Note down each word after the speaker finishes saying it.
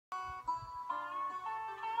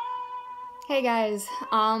Hey guys,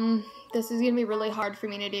 this is gonna be really hard for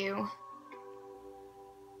me to do,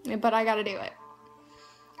 but I gotta do it.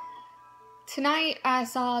 Tonight I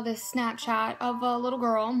saw this Snapchat of a little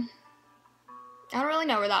girl. I don't really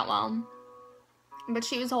know her that well, but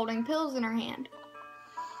she was holding pills in her hand.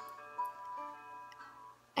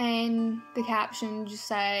 And the caption just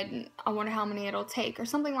said, "I wonder how many it'll take," or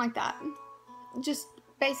something like that. Just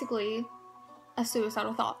basically a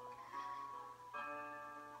suicidal thought.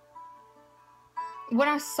 When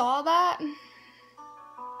I saw that,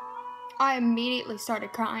 I immediately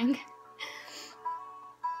started crying.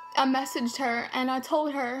 I messaged her and I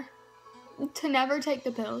told her to never take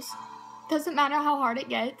the pills. Doesn't matter how hard it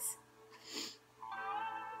gets.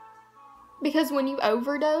 Because when you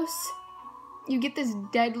overdose, you get this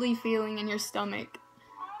deadly feeling in your stomach.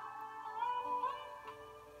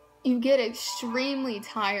 You get extremely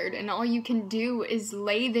tired and all you can do is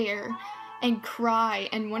lay there and cry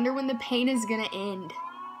and wonder when the pain is gonna end.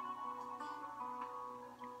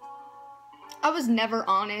 I was never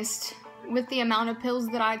honest with the amount of pills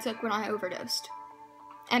that I took when I overdosed.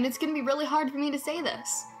 And it's gonna be really hard for me to say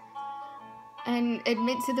this and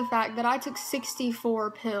admit to the fact that I took 64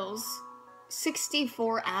 pills,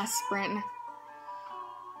 64 aspirin.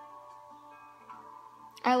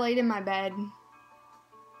 I laid in my bed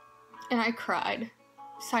and I cried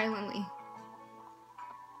silently.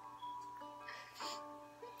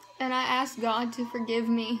 And I asked God to forgive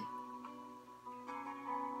me.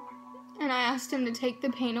 And I asked Him to take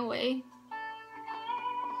the pain away.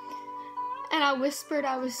 And I whispered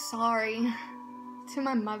I was sorry to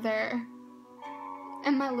my mother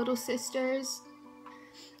and my little sisters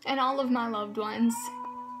and all of my loved ones.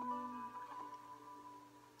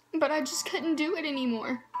 But I just couldn't do it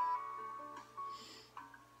anymore.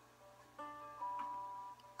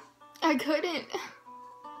 I couldn't.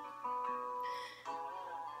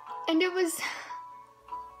 And it was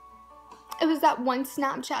that one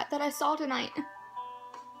Snapchat that I saw tonight.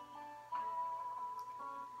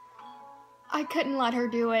 I couldn't let her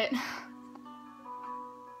do it.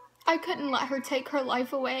 I couldn't let her take her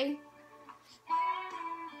life away.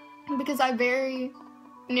 Because I very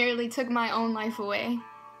nearly took my own life away.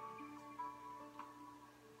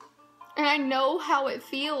 And I know how it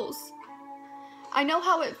feels. I know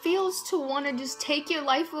how it feels to want to just take your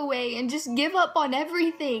life away and just give up on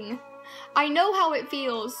everything. I know how it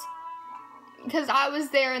feels. Because I was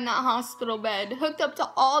there in that hospital bed, hooked up to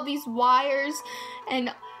all these wires,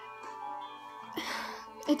 and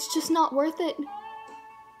it's just not worth it.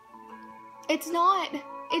 It's not.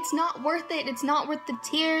 It's not worth it. It's not worth the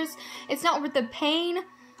tears. It's not worth the pain.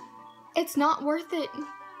 It's not worth it.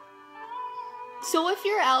 So if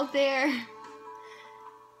you're out there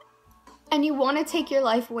and you want to take your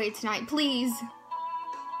life away tonight, please,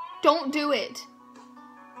 don't do it.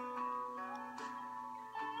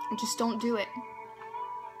 Just don't do it.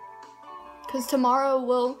 Because tomorrow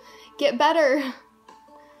will get better.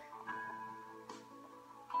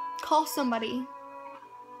 Call somebody.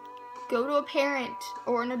 Go to a parent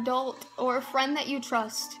or an adult or a friend that you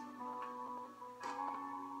trust.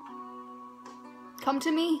 Come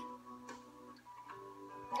to me.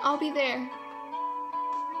 I'll be there.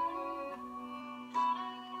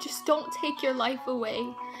 Just don't take your life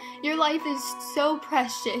away. Your life is so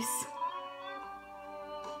precious.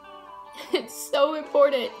 It's so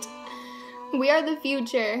important. We are the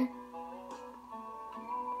future.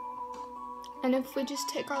 And if we just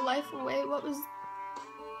take our life away, what was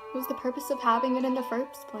the purpose of having it in the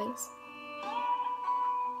first place?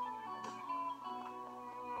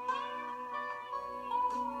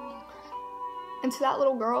 And to that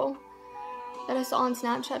little girl that I saw on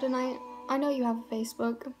Snapchat tonight, I know you have a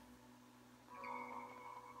Facebook.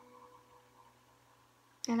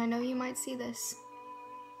 And I know you might see this.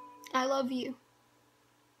 I love you.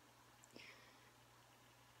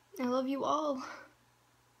 I love you all.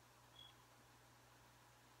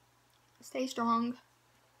 Stay strong.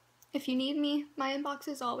 If you need me, my inbox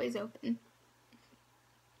is always open.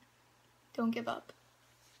 Don't give up.